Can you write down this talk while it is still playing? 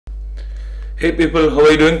Hey people, how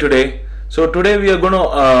are you doing today? So today we are going to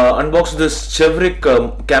unbox this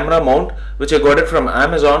CHEVIK camera mount which I got it from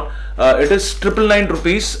Amazon. It is 999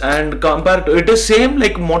 rupees and compared to it is same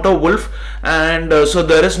like MotoWolf, and so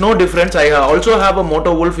there is no difference. I also have a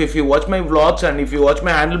MotoWolf. If you watch my vlogs and if you watch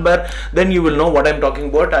my Handlebar, then you will know what I'm talking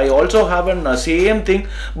about. I also have an same thing,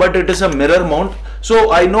 but it is a mirror mount.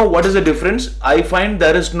 So I know what is the difference. I find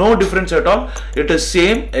there is no difference at all. It is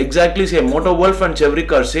same, exactly same. MotoWolf and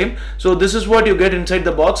CHEVIK are same. So this is what you get inside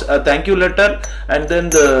the box: a thank you letter, and then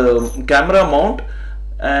the camera mount,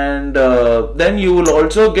 and then you will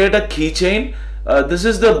also get a keychain. This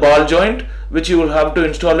is the ball joint which you will have to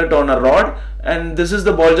install it on a rod, and this is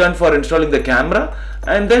the ball joint for installing the camera,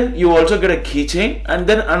 and then you also get a keychain and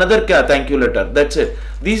then another thank you letter. That's it.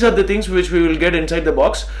 These are the things which we will get inside the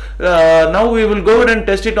box. Now we will go ahead and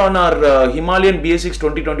test it on our Himalayan BS6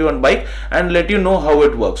 2021 bike and let you know how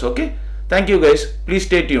it works. Okay, thank you guys, please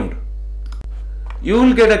stay tuned. You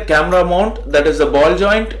will get a camera mount, that is the ball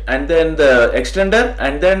joint, and then the extender,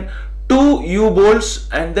 and then two U-bolts,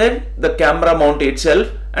 and then the camera mount itself,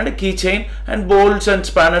 and a keychain, and bolts and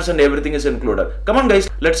spanners and everything is included. Come on guys,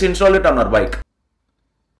 let's install it on our bike.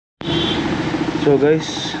 So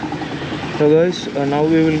guys, now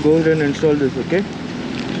we will go ahead and install this. Okay,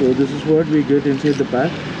 so this is what we get inside the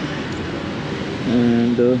pack,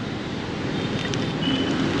 and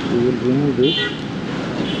we will remove this.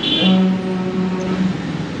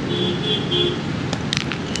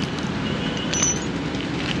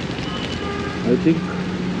 I think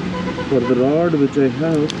for the rod which I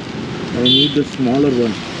have, I need the smaller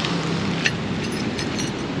one.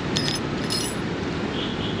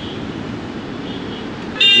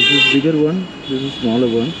 This is bigger one, this is smaller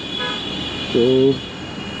one. So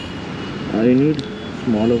I need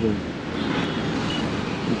smaller one.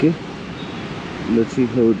 Okay, let's see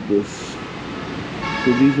how it goes.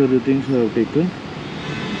 So these are the things I have taken.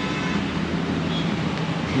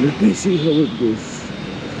 Let me see how it goes.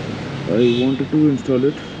 I wanted to install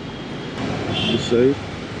it this side.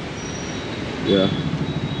 Yeah,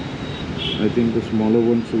 I think the smaller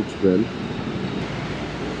one suits well.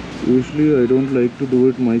 Usually I don't like to do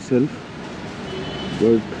it myself,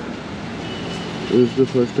 but this is the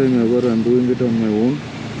first time ever I'm doing it on my own.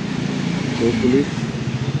 Hopefully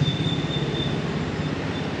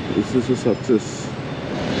this is a success.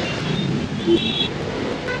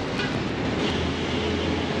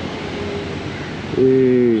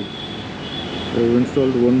 Hey, I've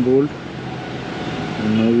installed one bolt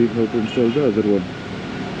and now we have to install the other one.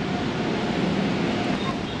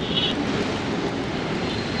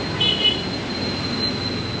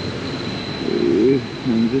 Okay,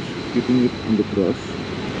 I'm just keeping it on the cross.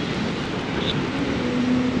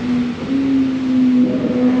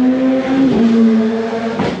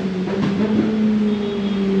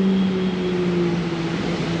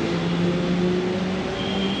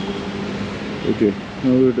 Okay,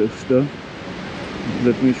 now it is done.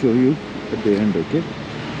 Let me show you at the end. Okay,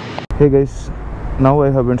 hey guys, now I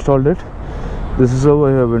have installed it. This is how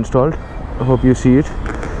I have installed. I hope you see it.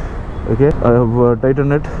 Okay, I have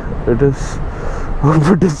tightened it. It is hope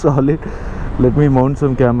it is solid. Let me mount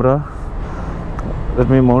some camera. Let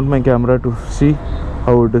me mount my camera to see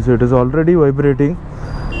how it is. It is already vibrating.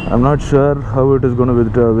 I'm not sure how it is going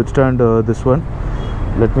to withstand this one.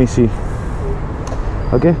 Let me see.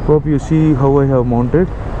 Okay, hope you see how I have mounted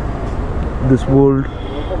this bolt,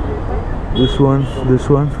 this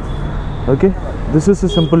one. Okay, this is a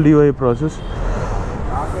simple DIY process.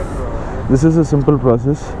 This is a simple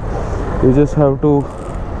process. You just have to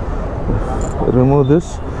remove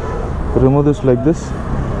this like this,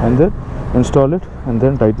 and then install it, and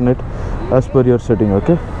then tighten it as per your setting.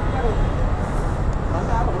 Okay,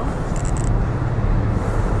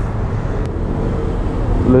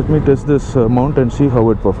 let me test this mount and see how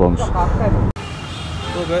it performs.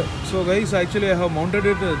 So guys, actually I have mounted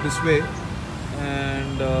it this way,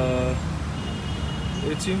 and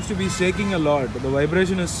it seems to be shaking a lot. The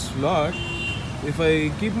vibration is a lot. If I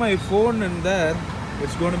keep my phone in there,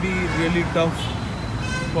 it's going to be really tough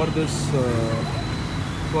for this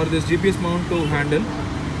GPS mount to handle.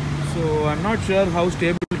 So I'm not sure how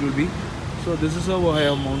stable it will be. So this is how I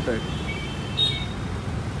have mounted.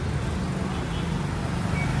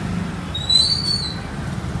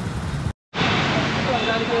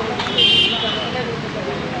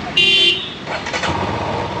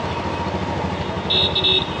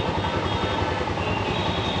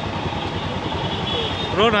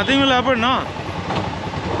 Bro, nothing will happen, no?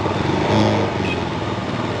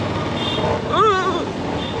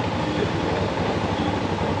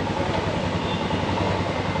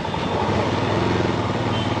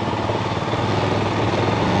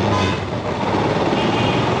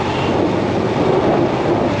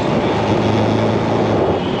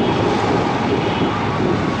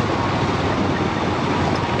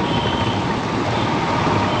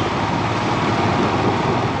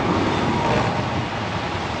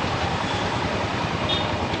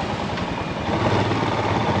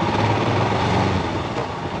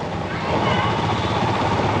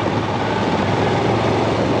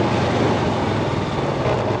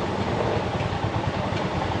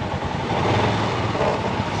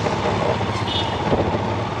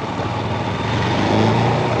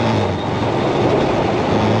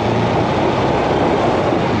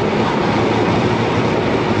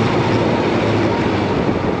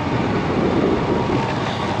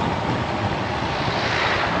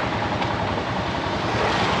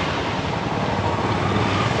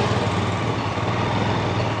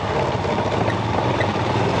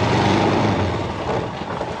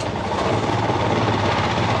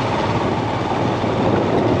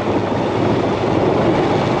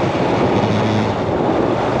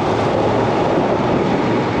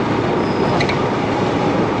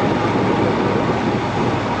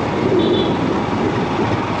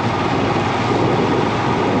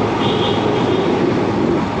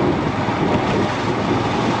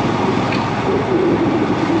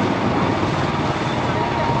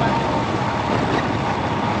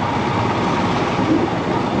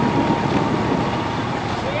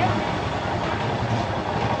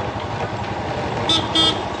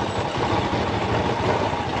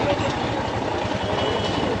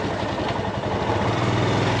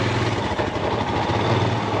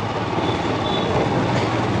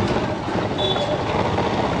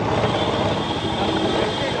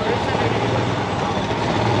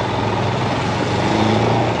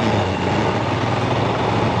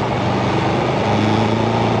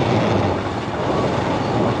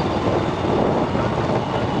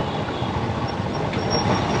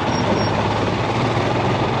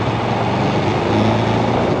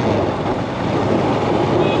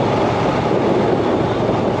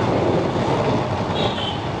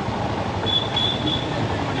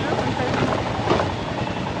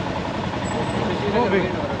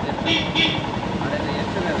 CHEVIK.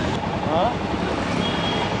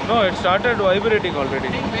 No, it started vibrating already.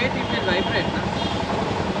 Wait, it will vibrate.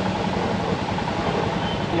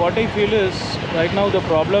 What I feel is right now the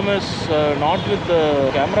problem is not with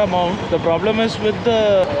the camera mount. The problem is with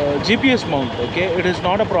the GPS mount. Okay, it is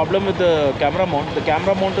not a problem with the camera mount. The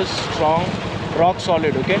camera mount is strong, rock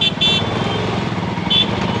solid. Okay.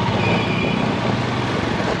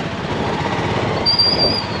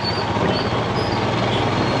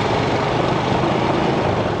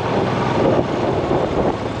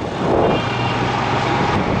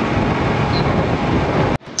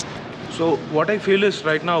 So what I feel is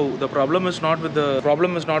right now the problem is not with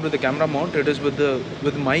the camera mount. It is with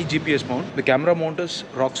my GPS mount. The camera mount is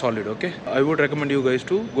rock solid. Okay, I would recommend you guys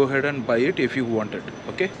to go ahead and buy it if you want it.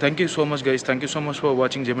 Okay, thank you so much guys. Thank you so much for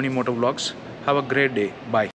watching Gemini Motor Vlogs. Have a great day. Bye.